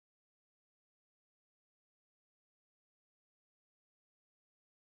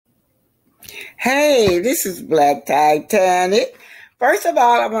Hey, this is Black Titanic. First of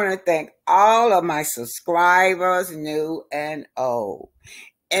all, I want to thank all of my subscribers, new and old.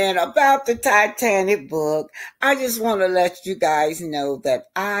 And about the Titanic book, I just want to let you guys know that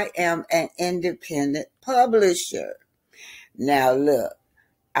I am an independent publisher. Now, look,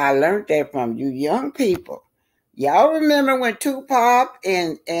 I learned that from you young people. Y'all remember when Tupac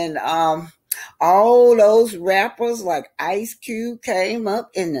and all those rappers like Ice Cube came up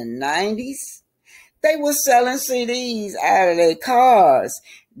in the 90s? They were selling CDs out of their cars.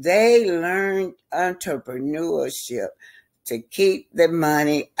 They learned entrepreneurship to keep the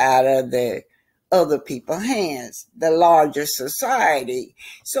money out of the other people's hands, the larger society.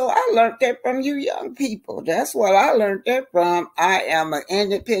 So I learned that from you young people. That's what I learned that from. I am an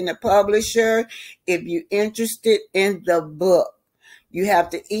independent publisher. If you're interested in the book, you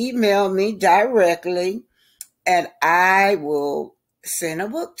have to email me directly and I will send a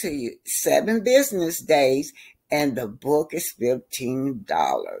book to you. 7 business days, and the book is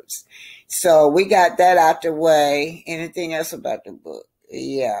 $15. So we got that out the way. Anything else about the book?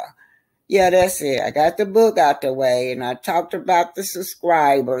 Yeah, that's it. I got the book out the way, and I talked about the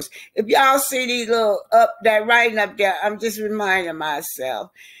subscribers. If y'all see these little up that writing up there, I'm just reminding myself.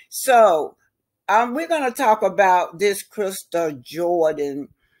 So we're gonna talk about this Crystal Jordan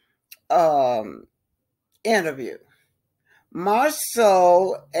interview.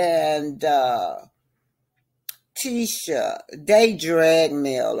 Marceau and Tisha, they drag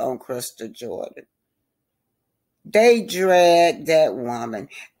Mel on Crystal Jordan. They dragged that woman.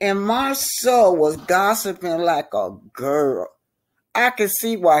 And Marceau was gossiping like a girl. I could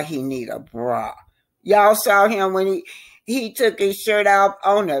see why he need a bra. Y'all saw him when he took his shirt off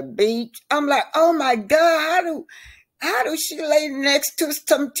on the beach. I'm like, oh my God, how do she lay next to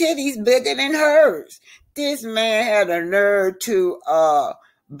some titties bigger than hers? This man had a nerve to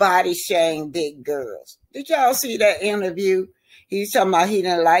body shame big girls. Did y'all see that interview? He's talking about he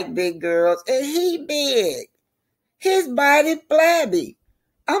didn't like big girls. And he big. His body flabby.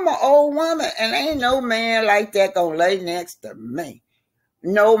 I'm an old woman, and ain't no man like that gonna lay next to me.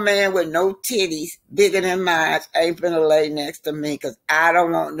 No man with no titties bigger than mine ain't gonna lay next to me because I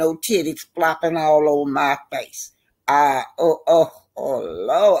don't want no titties flopping all over my face. Oh,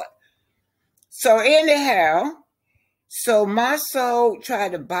 Lord. So anyhow, so Marceau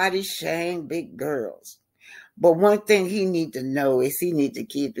tried to body shame big girls. But one thing he need to know is he need to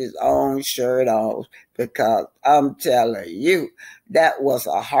keep his own shirt on because I'm telling you, that was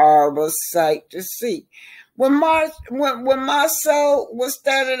a horrible sight to see. When Marceau was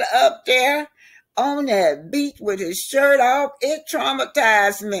standing up there on that beach with his shirt off, it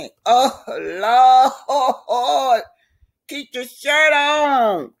traumatized me. Oh, Lord. Keep your shirt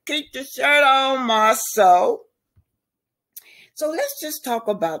on. Keep your shirt on, Marceau. So let's just talk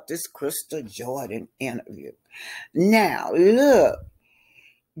about this Crystal Jordan interview. Now, look,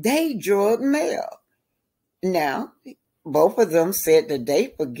 they drugged Mel. Now, both of them said that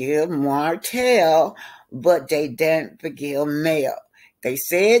they forgive Martell, but they didn't forgive Mel. They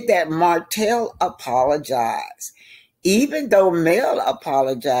said that Martell apologized. Even though Mel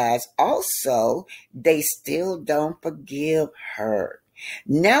apologized also, they still don't forgive her.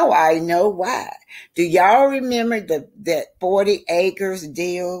 Now I know why. Do y'all remember that 40 acres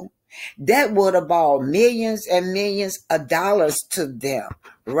deal? That would have brought millions and millions of dollars to them,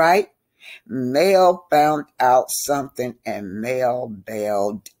 right? Mel found out something and Mel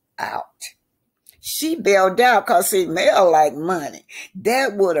bailed out. She bailed out because see, Mel like money.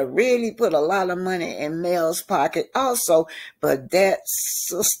 That would have really put a lot of money in Mel's pocket also, but that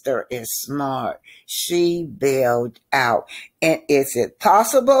sister is smart. She bailed out. And is it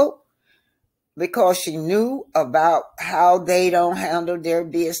possible? Because she knew about how they don't handle their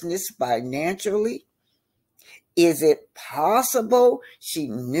business financially? Is it possible she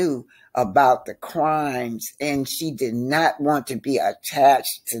knew about the crimes and she did not want to be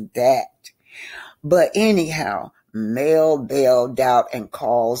attached to that? But anyhow, Mel bailed out and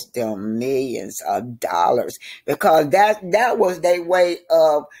cost them millions of dollars because that was their way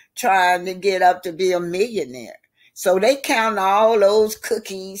of trying to get up to be a millionaire. So they count all those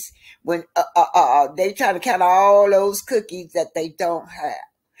cookies when they try to count all those cookies that they don't have.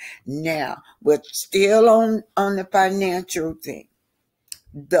 Now, we're still on the financial thing.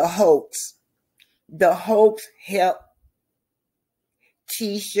 The hoax. The hoax helped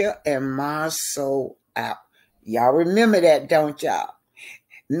Tisha and Marceau out. Y'all remember that, don't y'all?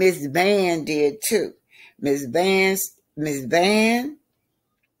 Miss Van did too. Miss Van,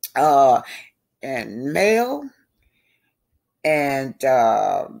 and Mel, and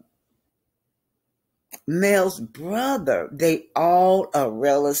Mel's brother. They all are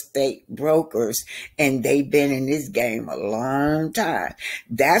real estate brokers, and they've been in this game a long time.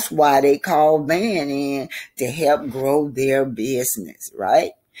 That's why they call Van in to help grow their business,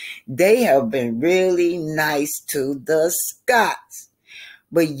 right? They have been really nice to the Scotts.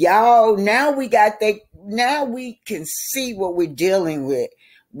 But y'all, now we can see what we're dealing with.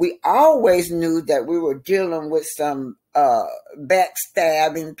 We always knew that we were dealing with some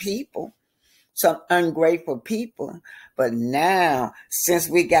backstabbing people, some ungrateful people. But now, since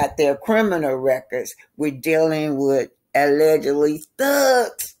we got their criminal records, we're dealing with allegedly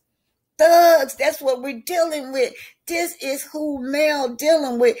thugs. Thugs, that's what we're dealing with. This is who Mel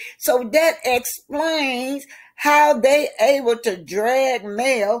dealing with. So that explains how they able to drag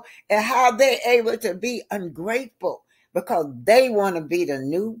Mel and how they able to be ungrateful, because they want to be the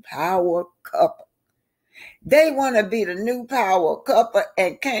new power couple. They want to be the new power couple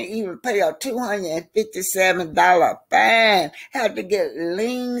and can't even pay a $257 fine. Have to get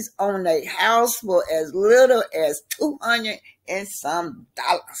liens on their house for as little as $200 and some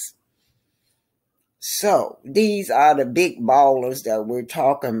dollars. So these are the big ballers that we're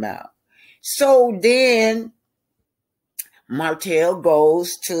talking about. So then Martell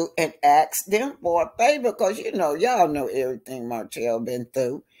goes to and asks them for a favor, because y'all know everything Martell been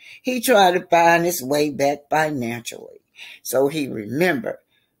through. He tried to find his way back financially. So he remembered,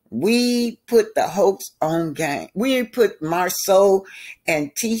 we put the hoax on game. We put Marsau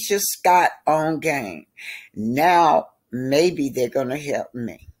and Tisha Scott on game. Now maybe they're gonna help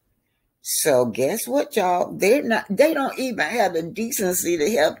me. So guess what, y'all? They don't even have the decency to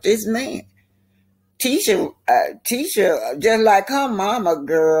help this man. Tisha, just like her mama,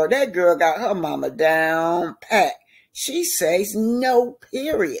 girl, that girl got her mama down pat. She says no,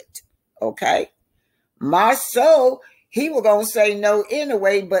 period. Okay? Marsau, he was going to say no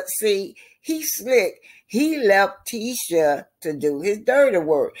anyway, but see, he slick. He left Tisha to do his dirty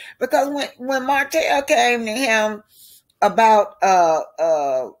work. Because when Martell came to him about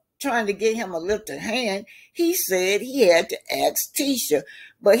trying to get him a lifted hand, he said he had to ask Tisha.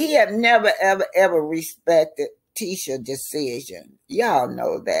 But he had never, ever respected Tisha's decision. Y'all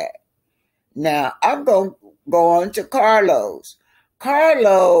know that. Now, I'm going to go on to Carlos.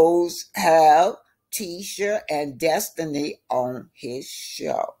 Carlos have Tisha and Destiny on his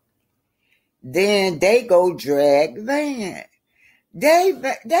show. Then they go drag Van. They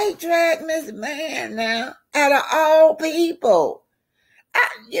drag Miss Van now, out of all people.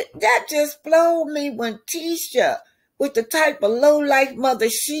 That just floored me when Tisha, with the type of low-life mother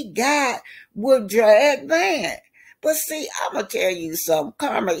she got, would drag Van. But see, I'm going to tell you something.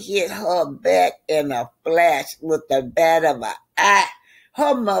 Karma hit her back in a flash with the bat of an eye.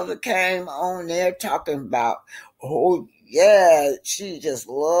 Her mother came on there talking about, oh, yeah, she just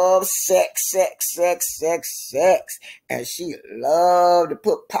loves sex. And she loved to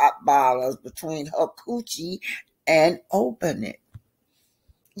put pop bottles between her coochie and open it.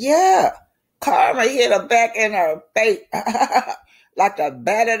 Yeah, Karma hit her back in her face like a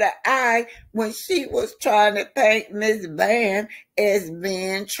bat of the eye when she was trying to paint Miss Van as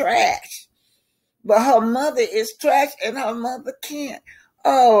being trash. But her mother is trash and her mother can't.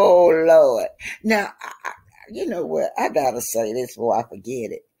 Oh, Lord. Now, you know what? I got to say this before I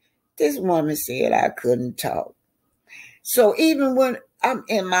forget it. This woman said I couldn't talk. So even when I'm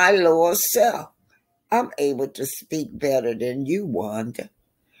in my lower self, I'm able to speak better than you, Wanda.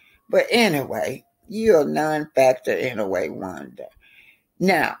 But anyway, you're a non-factor anyway, Wanda.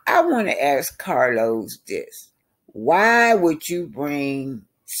 Now, I want to ask Carlos this. Why would you bring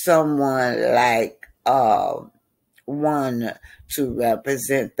someone like Wanda to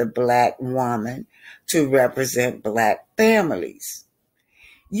represent the Black woman, to represent Black families?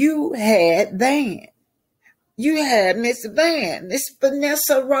 You had Van. You had Miss Van, Miss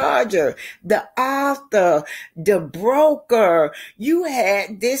Vanessa Roger, the author, the broker. You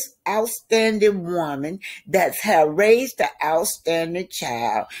had this outstanding woman that's raised an outstanding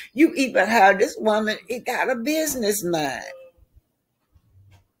child. You even had this woman, it got a business mind.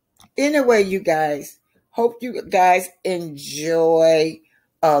 Anyway, you guys, hope you guys enjoy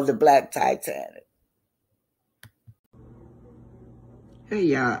the Black Titanic. Hey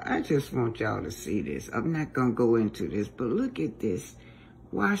y'all, I just want y'all to see this. I'm not going to go into this, but look at this.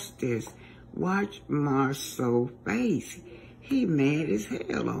 Watch this. Watch Marsau's face. He mad as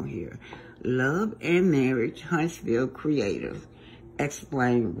hell on here. Love and Marriage Huntsville creators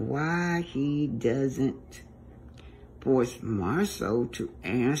explain why he doesn't force Marsau to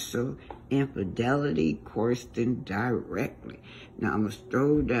answer infidelity question directly. Now I'm going to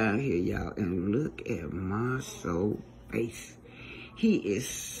scroll down here, y'all, and look at Marsau's face. He is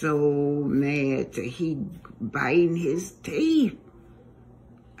so mad that he biting his teeth.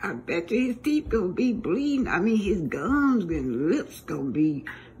 I bet you his teeth gonna be bleeding. I mean, his gums and lips gonna be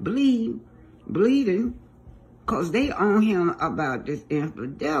bleeding. Cause they on him about this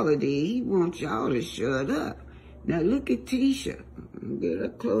infidelity. He wants y'all to shut up. Now look at Tisha. Get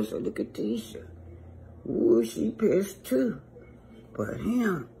up closer, look at Tisha. Ooh, she pissed too. But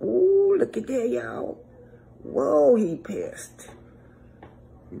him, ooh, look at that, y'all. Whoa, he pissed.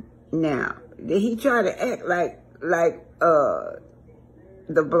 Now, did he try to act like the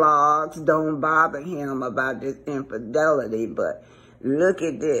blogs don't bother him about this infidelity? But look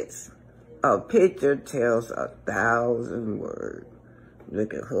at this. A picture tells 1,000 words.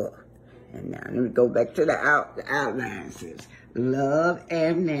 Look at her. And now let me go back to the outline. It says, Love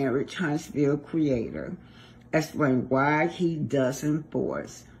and Marriage Huntsville creator explain why he doesn't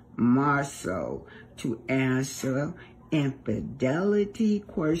force Marceau to answer infidelity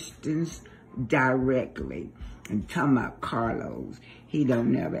questions directly. And talking about Carlos, he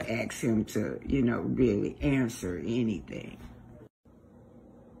don't never ask him to, really answer anything.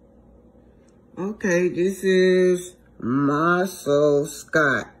 Okay, this is Marceau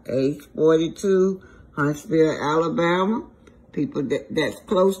Scott, age 42, Huntsville, Alabama. People that's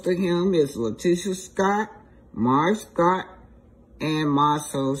close to him is Letitia Scott, Mark Scott, and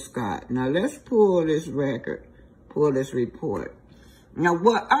Marceau Scott. Now let's pull this report. Now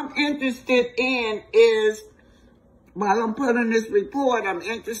what I'm interested in is, while I'm putting this report, I'm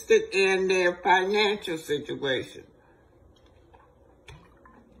interested in their financial situation.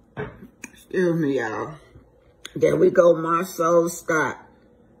 Excuse me, y'all. There we go, Marceau Scott.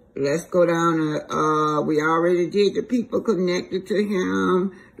 Let's go down to, we already did the people connected to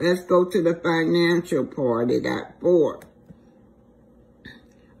him. Let's go to the financial part. They got 4.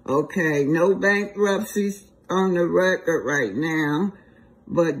 Okay, no bankruptcies on the record right now,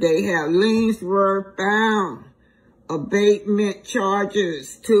 but they have liens were found. Abatement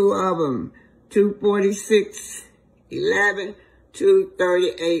charges, 2 of them, 246.11,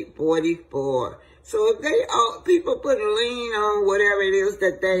 238.44. So if they people put a lien on whatever it is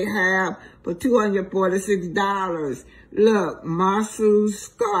that they have for $246. Look, Marceau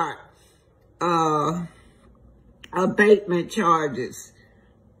Scott, abatement charges.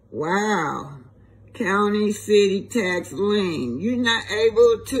 Wow. County city tax lien. You're not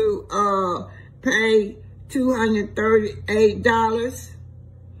able to pay $238.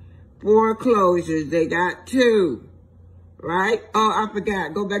 Foreclosures, they got 2. Right? Oh, I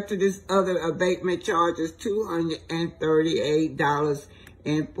forgot. Go back to this other abatement charges,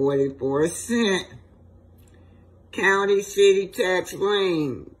 $238.44. County city tax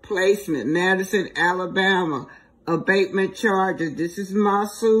lien placement, Madison, Alabama. Abatement charges. This is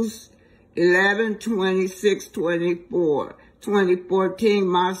Marceau's 11/26/24. 2014,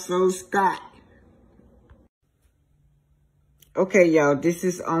 Marceau Scott. Okay, y'all, this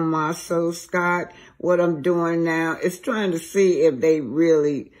is on Marceau Scott. What I'm doing now is trying to see if they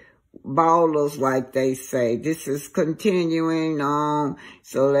really ballers like they say. This is continuing on.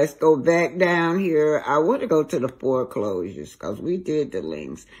 So let's go back down here. I want to go to the foreclosures because we did the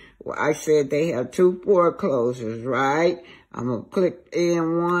links. Well, I said they have 2 foreclosures, right? I'm going to click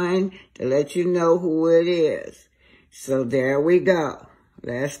in one to let you know who it is. So there we go.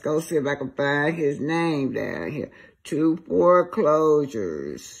 Let's go see if I can find his name down here. 2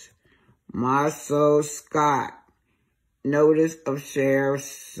 foreclosures. Marceau Scott. Notice of share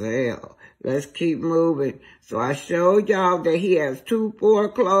sale. Let's keep moving. So I showed y'all that he has 2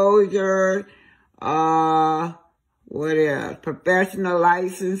 foreclosures. What else? Professional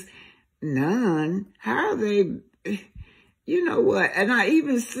license. None. How are they? You know what? And I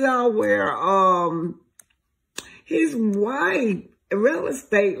even saw where his wife real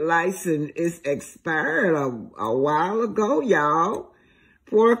estate license is expired a while ago, y'all.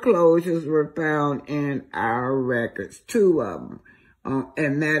 Foreclosures were found in our records, 2 of them,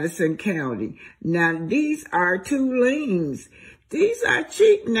 in Madison County. Now, these are 2 liens. These are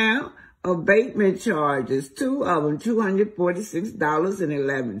cheap now. Abatement charges, 2 of them,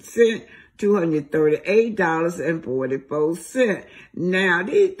 $246.11, $238.44. Now,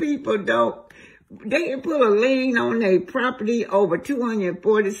 these people they can put a lien on their property over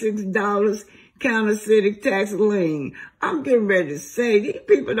 $246, county city tax lien. I'm getting ready to say, these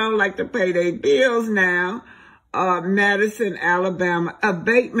people don't like to pay their bills now. Madison, Alabama,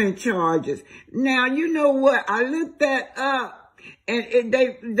 abatement charges. Now, you know what? I looked that up. And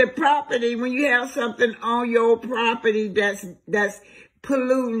the property, when you have something on your property that's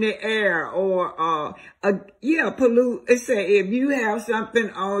polluting the air or, pollute. It say if you have something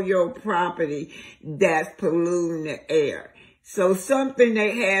on your property that's polluting the air. So something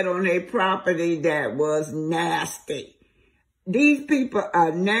they had on their property that was nasty. These people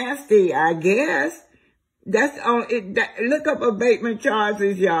are nasty, I guess. That's on it. Look up abatement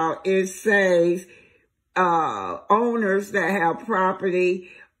charges, y'all. It says owners that have property,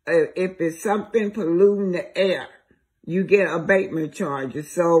 if it's something polluting the air, you get abatement charges.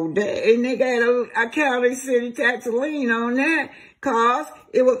 So they got a county city tax lien on that, cause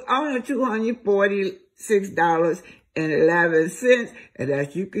it was only $246.11. And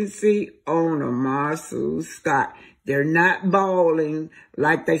as you can see, owner Marcel Scott. They're not balling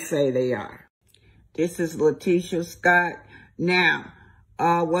like they say they are. This is Letitia Scott. Now,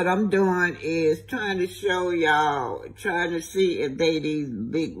 what I'm doing is trying to show y'all, trying to see if they these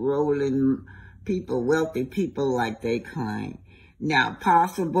big rolling people, wealthy people like they claim. Now,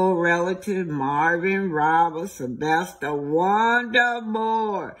 possible relative Marvin, Robert, Sylvester, Wanda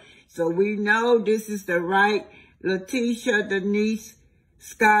Moore. So we know this is the right Letitia Denise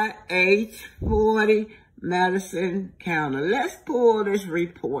Scott, age 40, Madison County. Let's pull this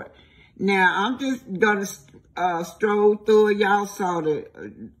report. Now, I'm just going to stroll through it. Y'all saw the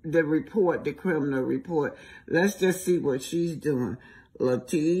report, the criminal report. Let's just see what she's doing.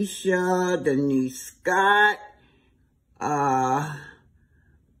 Letitia Denise Scott,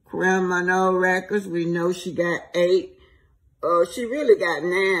 criminal records. We know she got 8. She really got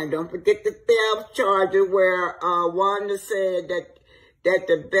 9. Don't forget the theft charges where Wanda said that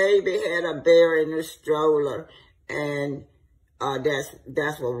the baby had a bear in the stroller, and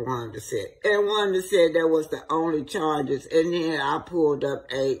that's what Wanda said. And Wanda said that was the only charges, and then I pulled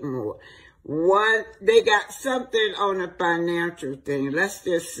up 8 more. They got something on the financial thing. Let's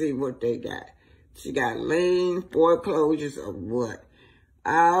just see what they got. She got lien, foreclosures, or what?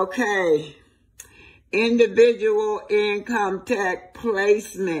 Okay. Individual income tax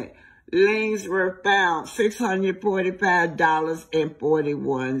placement. Liens were found,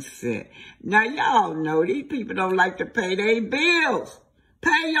 $645.41. Now, y'all know these people don't like to pay their bills.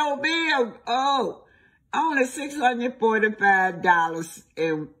 Pay your bills. Oh, only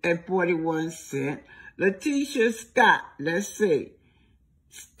 $645.41. Letitia Scott, let's see.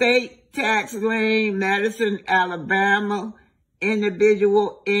 State tax lien, Madison, Alabama.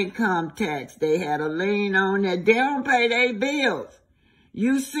 Individual income tax. They had a lien on that. They don't pay their bills.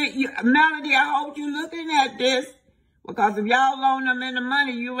 Melody, I hope you looking at this, because if y'all loan them in the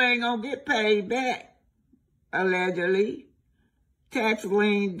money, you ain't gonna get paid back, allegedly. Tax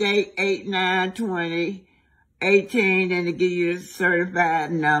lien date 8/9/2018, and to give you the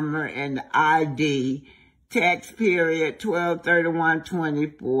certified number and the ID. Tax period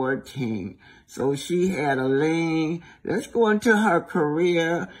 12/31/2014. So she had a lien. Let's go into her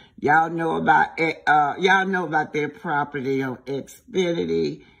career. Y'all know about their property on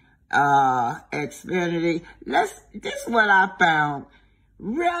Xfinity. Xfinity. This is what I found.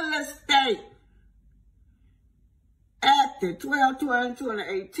 Real estate active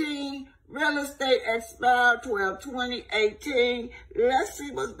 12/20/2018. Real estate expired 12/20/18. Let's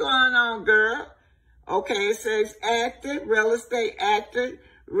see what's going on, girl. Okay, it says active, real estate active,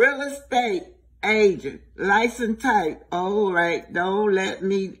 real estate agent, license type. All right, don't let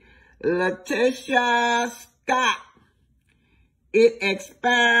me. Letitia Scott. It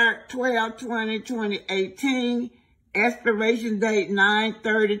expired 12/20/2018. Expiration date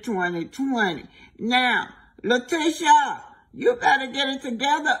 9/30/2020. Now, Letitia, you better get it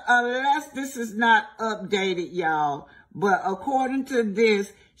together unless this is not updated, y'all. But according to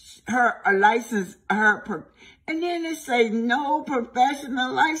this, her license, and then it say no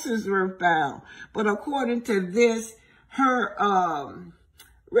professional license were found. But according to this, her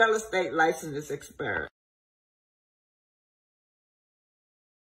real estate license is expired.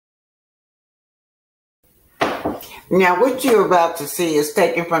 Now, what you're about to see is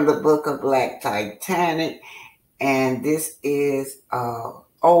taken from the book of Black Titanic, and this is an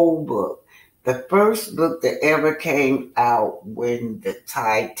old book. The first book that ever came out when the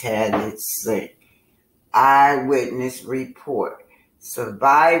Titanic sank. Eyewitness report.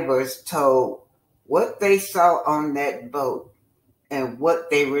 Survivors told what they saw on that boat and what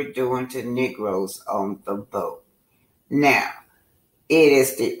they were doing to Negroes on the boat. Now, it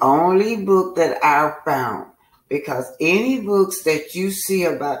is the only book that I found, because any books that you see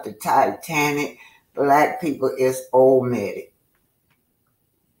about the Titanic, black people is omitted.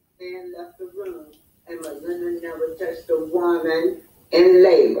 And left the room, and Melinda never touched a woman in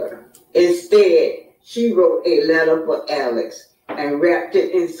labor. Instead, she wrote a letter for Alex and wrapped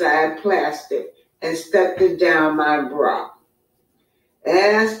it inside plastic and stuck it down my bra.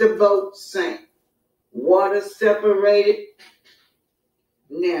 As the boat sank, water separated.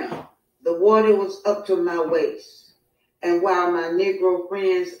 Now, the water was up to my waist, and while my Negro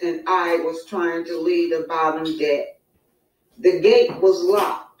friends and I was trying to leave the bottom deck, the gate was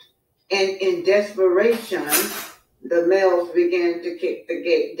locked, and in desperation, the males began to kick the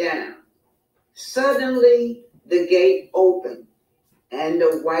gate down. Suddenly, the gate opened, and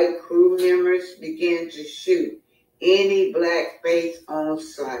the white crew members began to shoot any black face on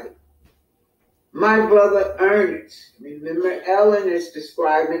sight. My brother Ernest, remember Ellen is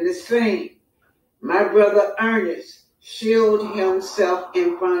describing the scene. My brother Ernest shielded himself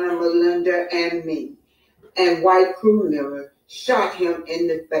in front of Melinda and me, and white crew member shot him in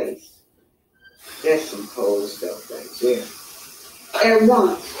the face. That's some cold stuff right there. At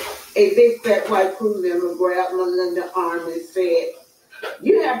once, a big fat white crew member grabbed Melinda's arm and said,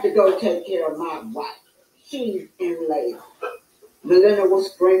 "You have to go take care of my wife. She's in labor." Melinda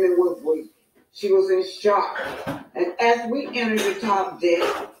was screaming with grief. She was in shock. And as we entered the top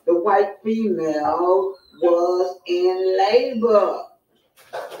deck, the white female was in labor.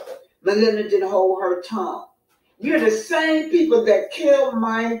 Melinda didn't hold her tongue. "You're the same people that killed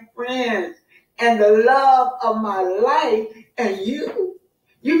my friends and the love of my life, and you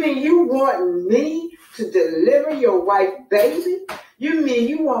mean you want me to deliver your white baby? You mean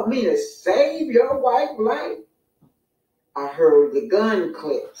you want me to save your white life?" I heard the gun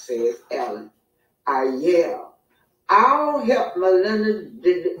click, says Ellen. I yelled, "I'll help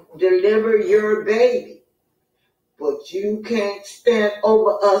Melinda deliver your baby, but you can't stand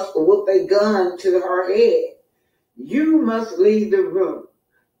over us with a gun to her head. You must leave the room."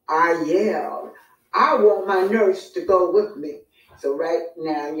 I yelled, "I want my nurse to go with me." So right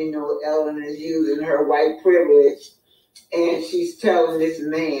now, Ellen is using her white privilege, and she's telling this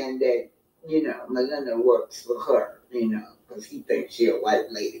man that, Melinda works for her, because he thinks she's a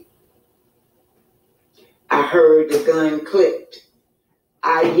white lady. I heard the gun clicked.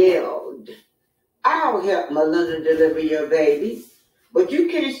 I yelled, "I'll help Melinda deliver your baby, but you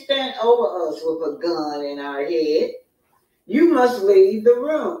can't stand over us with a gun in our head. You must leave the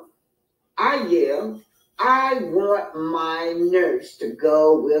room." I yelled, "I want my nurse to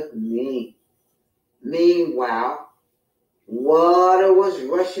go with me." Meanwhile, water was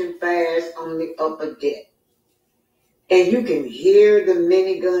rushing fast on the upper deck, and you can hear the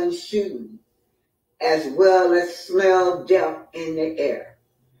minigun shooting, as well as smell death in the air.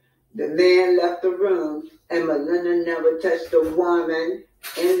 The man left the room, and Melinda never touched a woman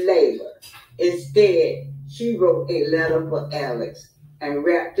in labor. Instead, she wrote a letter for Alex and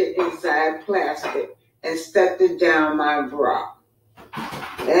wrapped it inside plastic and stuck it down my bra.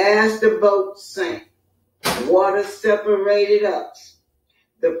 As the boat sank, water separated us.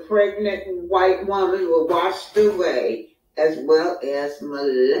 The pregnant white woman was washed away, as well as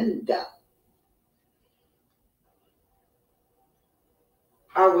Melinda.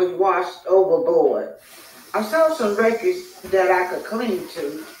 I was washed overboard. I saw some wreckage that I could cling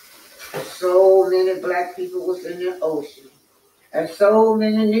to. So many black people was in the ocean, and so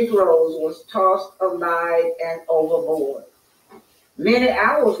many Negroes was tossed alive and overboard. Many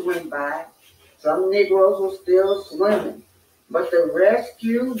hours went by. Some Negroes were still swimming, but the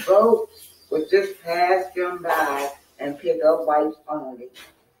rescue boats would just pass them by and pick up whites only.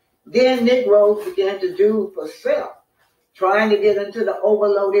 Then Negroes began to do for self, trying to get into the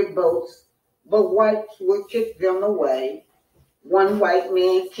overloaded boats, but whites would kick them away. One white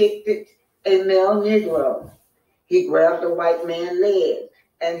man kicked a male Negro. He grabbed the white man's leg,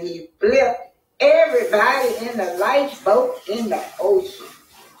 and he flipped everybody in the lifeboat in the ocean.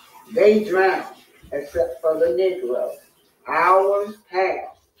 They drowned, except for the Negro. Hours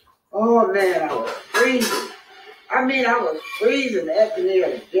passed. Oh man, I was freezing. I was freezing at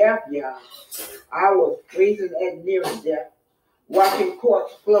near death, y'all. I was freezing at near death, watching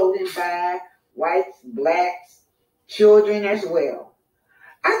corpses floating by, whites, blacks, children as well.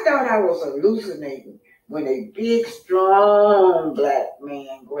 I thought I was hallucinating when a big, strong black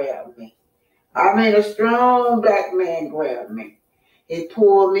man grabbed me. A strong black man grabbed me. He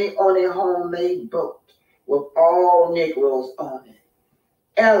pulled me on a homemade boat with all Negroes on it.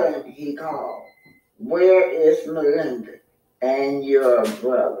 "Ellen," he called, "where is Melinda and your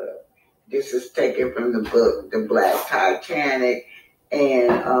brother?" This is taken from the book, The Black Titanic,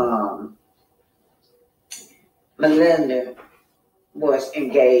 and Melinda was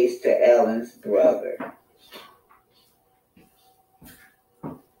engaged to Ellen's brother.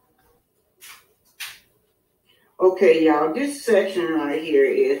 Okay, y'all, this section right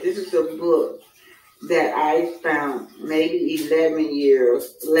here this is a book that I found maybe 11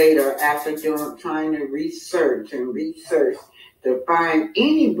 years later after trying to research to find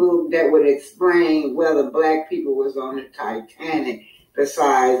any book that would explain whether black people was on the Titanic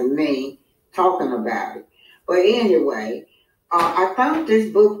besides me talking about it. But anyway, I found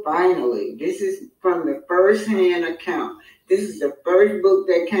this book finally. This is from the first-hand account. This is the first book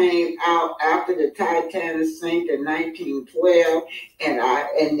that came out after the Titanic sank in 1912, and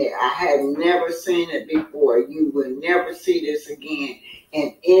I had never seen it before. You will never see this again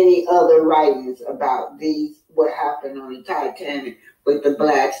in any other writings about what happened on the Titanic with the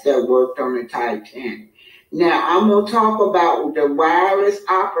blacks that worked on the Titanic. Now, I'm going to talk about the wireless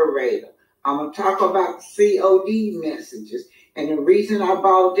operator. I'm going to talk about COD messages. And the reason I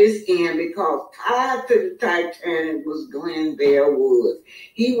brought this in, because tied to the Titanic was Glenn Bear Woods.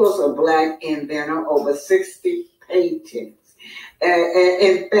 He was a black inventor, over 60 patents.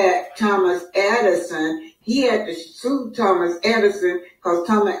 In fact, Thomas Edison, he had to sue Thomas Edison because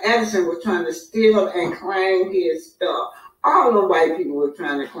Thomas Edison was trying to steal and claim his stuff. All the white people were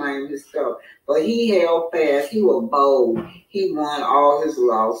trying to claim his stuff, but he held fast. He was bold. He won all his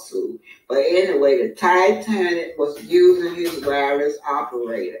lawsuits. But anyway, the Titanic was using his wireless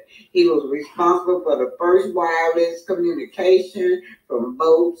operator. He was responsible for the first wireless communication from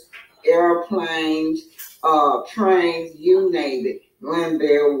boats, airplanes, trains, you name it. Glenn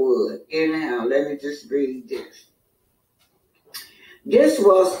Bear Woods. Anyhow, let me just read this. This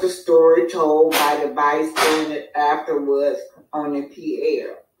was the story told by the bystander afterwards on the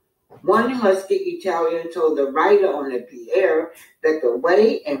Pierre. One husky Italian told the writer on the Pierre that the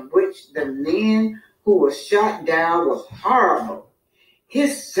way in which the men who were shot down was horrible.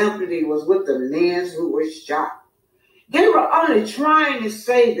 His sympathy was with the men who were shot. They were only trying to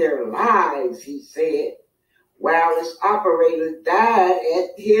save their lives, he said. Wireless operators died at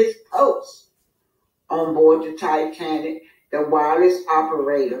his post. On board the Titanic, the wireless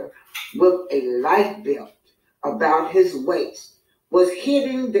operator with a life belt about his waist was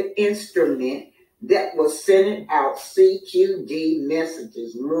hitting the instrument that was sending out CQD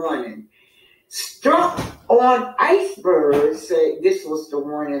messages warning. Struck on iceberg, said this was the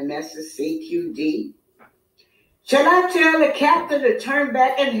warning message, CQD. Shall I tell the captain to turn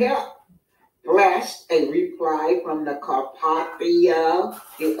back and help? Flashed a reply from the Carpathia,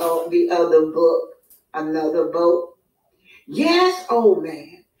 the other book, another boat. Yes, old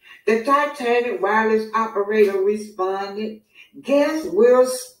man. The Titanic wireless operator responded. Guess we'll...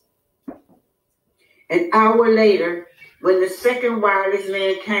 An hour later, when the second wireless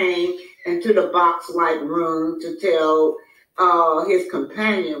man came into the box-like room to tell his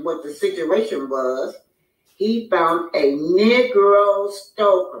companion what the situation was, he found a Negro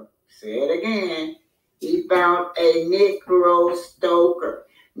stoker. Say it again. He found a Negro stoker.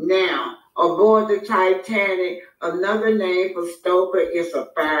 Now, aboard the Titanic, another name for stoker is a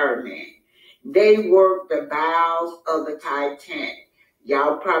fireman. They work the bows of the Titanic.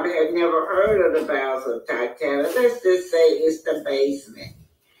 Y'all probably have never heard of the bows of the Titanic. Let's just say it's the basement.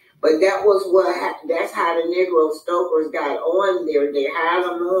 But that's how the Negro stokers got on there. They had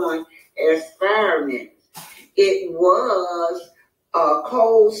them on as firemen. It was a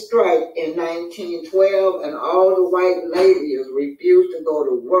cold strike in 1912, and all the white laborers refused to go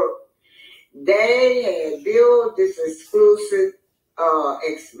to work. They had built this exclusive,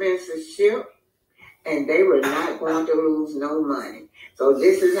 expensive ship, and they were not going to lose no money. So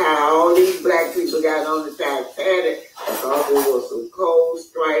this is how all these black people got on the Titanic, because it was a cold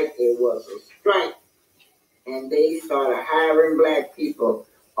strike, it was a strike. And they started hiring black people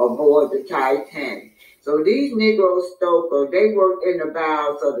aboard the Titanic. So these Negro stokers, they worked in the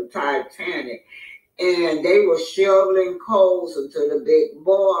bows of the Titanic, and they were shoveling coals into the big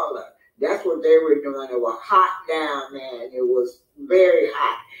boiler. That's what they were doing. It was hot down there, and it was very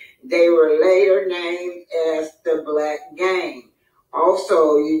hot. They were later named as the Black Gang.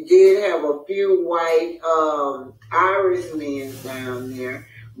 Also, you did have a few white Irishmen down there,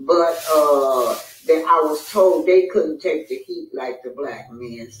 but I was told they couldn't take the heat like the black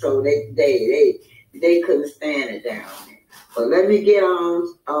men, so they couldn't stand it down there. But let me get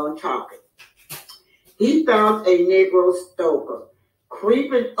on talking. He found a Negro stoker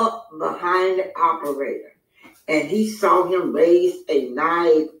creeping up behind the operator, and he saw him raise a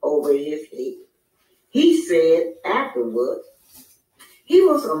knife over his head. He said afterwards, he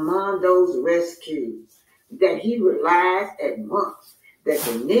was among those rescued, that he realized at once that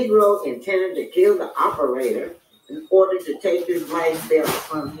the Negro intended to kill the operator in order to take his life belt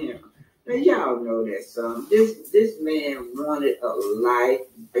from him. Now, y'all know that song. This man wanted a life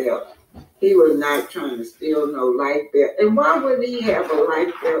belt. He was not trying to steal no life belt. And why would he have a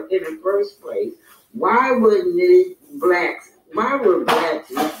life belt in the first place? Why would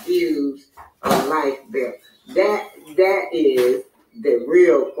blacks refuse a life belt? That is the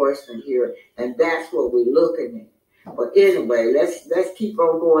real question here, and that's what we're looking at. But anyway, let's keep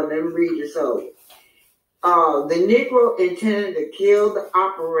on going. Let me read this over. The Negro intended to kill the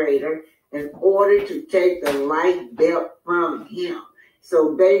operator in order to take the life belt from him.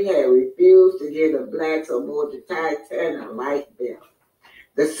 So they had refused to give the blacks aboard the Titanic life belt.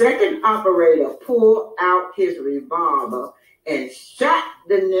 The second operator pulled out his revolver and shot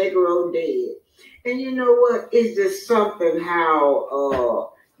the Negro dead. And you know what? It's just something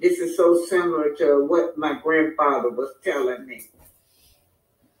how this is so similar to what my grandfather was telling me.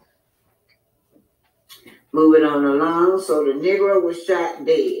 Moving on along, so the Negro was shot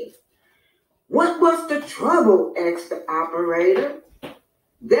dead. What was the trouble? Asked the operator.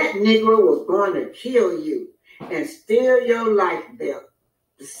 That Negro was going to kill you and steal your life belt.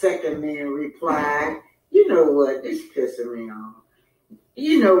 The second man replied, you know what, this pissing me off.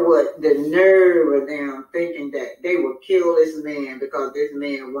 You know what, the nerve of them thinking that they would kill this man because this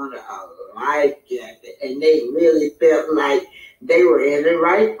man wanted a life jacket, and they really felt like they were in the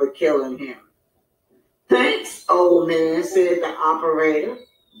right for killing him. Thanks, old man, said the operator.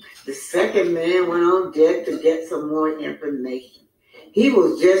 The second man went on deck to get some more information. He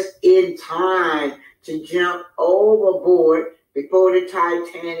was just in time to jump overboard before the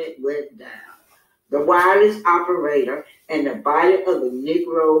Titanic went down. The wireless operator and the body of the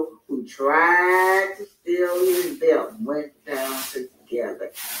Negro who tried to steal his belt went down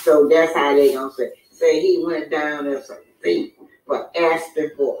together. So that's how they gonna say he went down as a thief for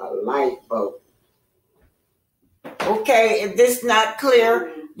asking for a lifeboat. Okay, if this not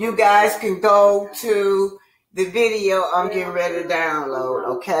clear, you guys can go to the video I'm getting ready to download,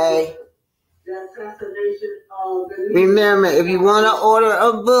 okay? Remember, if you want to order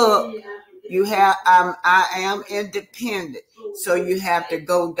a book, you have I am independent, so you have to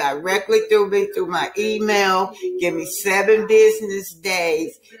go directly through me through my email. Give me 7 business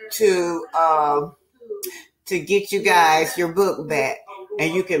days to get you guys your book back,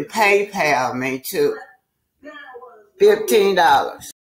 and you can PayPal me too. $15.